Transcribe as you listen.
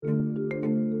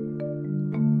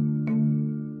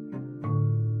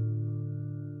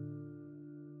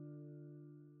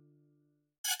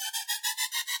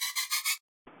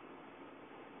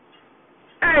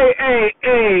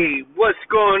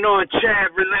going,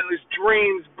 Chad? Relentless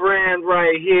Dreams brand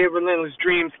right here, Relentless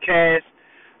Dreams Cast.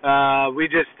 We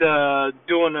just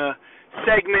doing a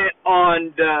segment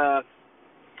on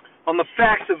the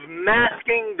facts of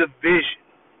masking the vision.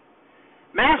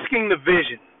 Masking the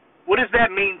vision. What does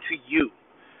that mean to you?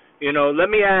 You know, let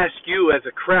me ask you as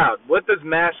a crowd, what does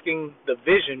masking the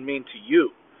vision mean to you?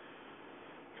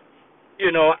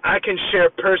 You know, I can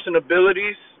share personal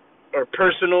abilities or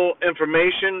personal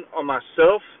information on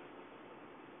myself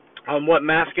on what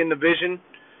masking the vision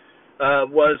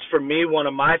was for me. One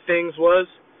of my things was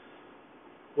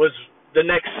the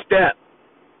next step.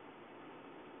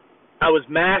 I was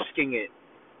masking it.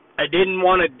 I didn't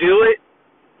want to do it.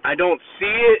 I don't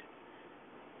see it.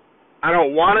 I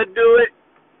don't want to do it.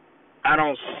 I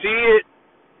don't see it.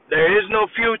 There is no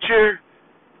future.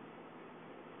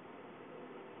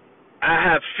 I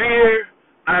have fear.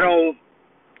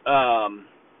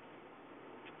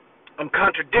 I'm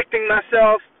contradicting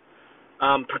myself.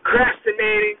 I'm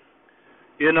procrastinating.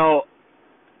 You know,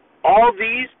 all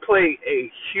these play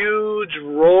a huge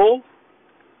role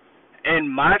in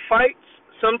my fights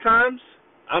sometimes.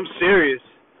 I'm serious.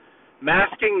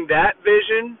 Masking that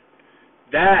vision,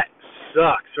 that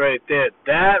sucks right there.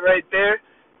 That right there,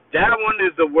 that one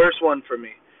is the worst one for me.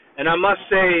 And I must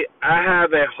say, I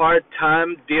have a hard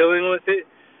time dealing with it,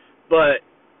 but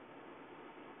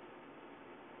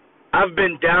I've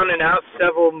been down and out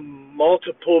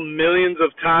multiple millions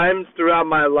of times throughout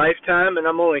my lifetime, and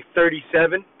I'm only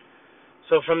 37.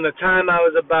 So from the time I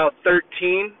was about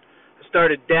 13, I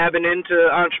started dabbing into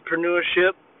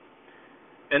entrepreneurship.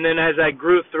 And then as I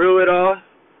grew through it all,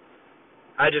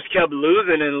 I just kept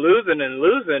losing and losing and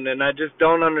losing, and I just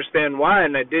don't understand why,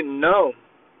 and I didn't know.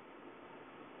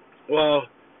 Well,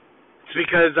 it's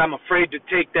because I'm afraid to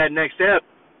take that next step,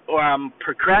 or I'm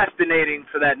procrastinating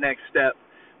for that next step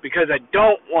because I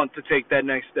don't want to take that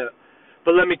next step.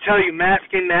 But let me tell you,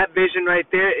 masking that vision right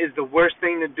there is the worst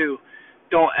thing to do.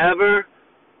 Don't ever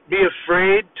be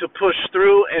afraid to push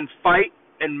through and fight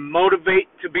and motivate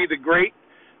to be the great,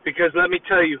 because let me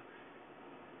tell you,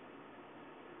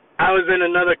 I was in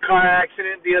another car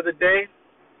accident the other day.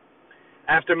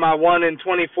 After my one in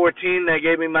 2014, they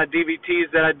gave me my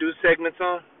DVTs that I do segments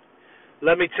on.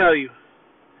 Let me tell you,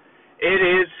 it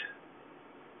is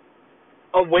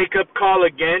a wake-up call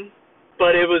again,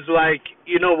 but it was like,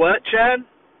 you know what, Chad?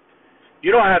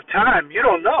 You don't have time. You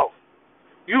don't know.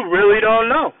 You really don't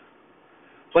know.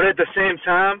 But at the same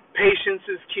time, patience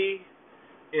is key.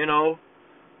 You know,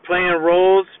 playing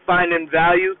roles, finding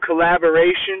value,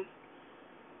 collaboration,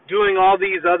 doing all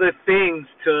these other things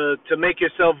to make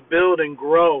yourself build and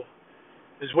grow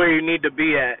is where you need to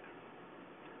be at.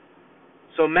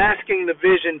 So masking the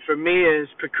vision for me is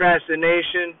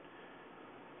procrastination,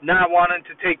 not wanting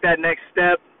to take that next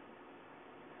step,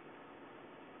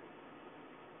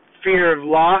 fear of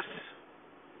loss,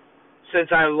 since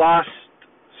I lost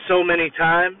so many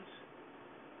times.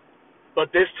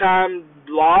 But this time,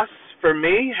 loss for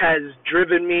me has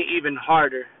driven me even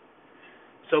harder.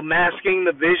 So masking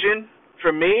the vision,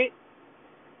 for me,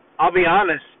 I'll be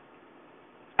honest,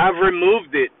 I've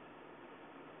removed it.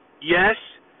 Yes,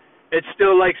 it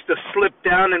still likes to slip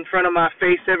down in front of my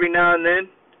face every now and then,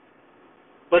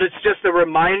 but it's just a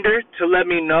reminder to let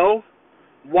me know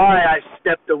why I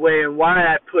stepped away and why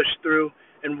I pushed through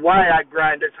and why I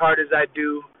grind as hard as I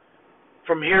do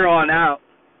from here on out.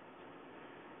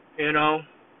 You know,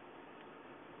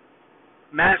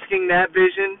 masking that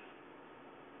vision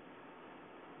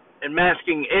and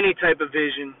masking any type of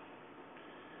vision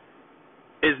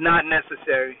is not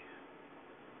necessary.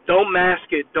 Don't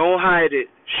mask it. Don't hide it.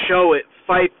 Show it.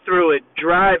 Fight through it.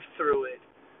 Drive through it.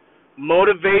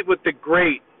 Motivate with the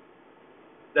great.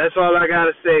 That's all I got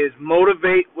to say is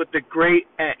motivate with the great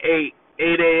at 8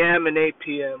 a.m. and 8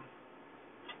 p.m.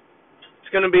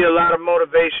 It's going to be a lot of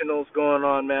motivationals going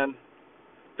on, man.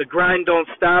 The grind don't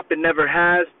stop. It never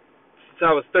has. Since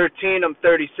I was 13, I'm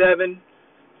 37.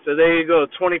 So there you go,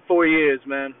 24 years,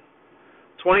 man.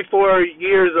 24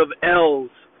 years of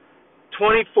L's.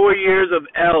 24 years of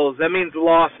L's. That means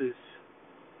losses.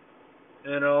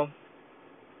 You know.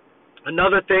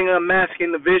 Another thing I'm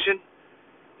masking the vision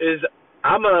is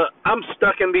I'm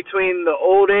stuck in between the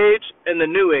old age and the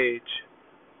new age.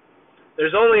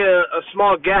 There's only a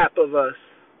small gap of us.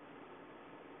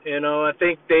 You know, I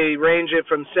think they range it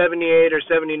from 78 or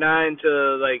 79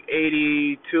 to like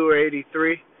 82 or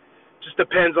 83. Just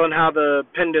depends on how the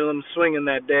pendulum's swinging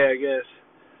that day, I guess.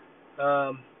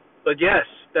 But yes,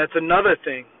 that's another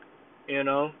thing, you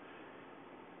know.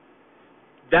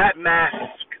 That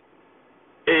mask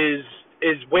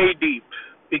is way deep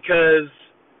because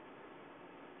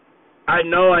I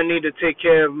know I need to take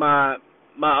care of my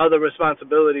my other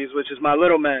responsibilities, which is my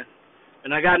little man.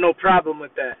 And I got no problem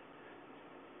with that.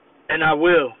 And I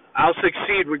will. I'll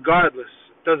succeed regardless.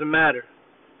 It doesn't matter.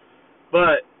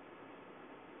 But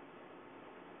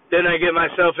then I get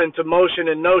myself into motion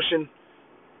and notion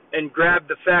and grab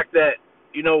the fact that,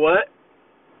 you know what?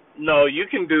 No, you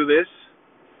can do this.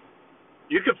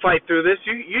 You can fight through this.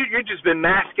 You've just been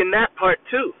masking that part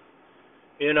too,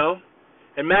 you know?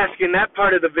 And masking that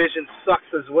part of the vision sucks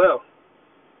as well.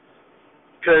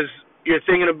 Because you're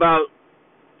thinking about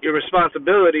your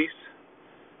responsibilities,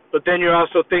 but then you're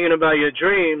also thinking about your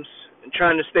dreams and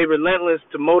trying to stay relentless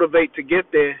to motivate to get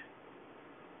there.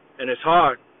 And it's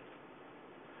hard.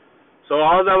 So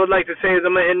all I would like to say is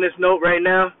I'm going to end this note right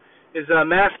now is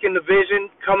masking the vision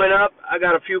coming up. I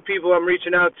got a few people I'm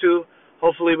reaching out to.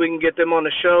 Hopefully we can get them on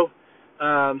the show.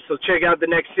 So check out the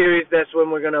next series. That's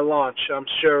when we're going to launch. I'm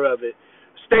sure of it.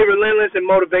 Stay relentless and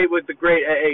motivate with the great AA.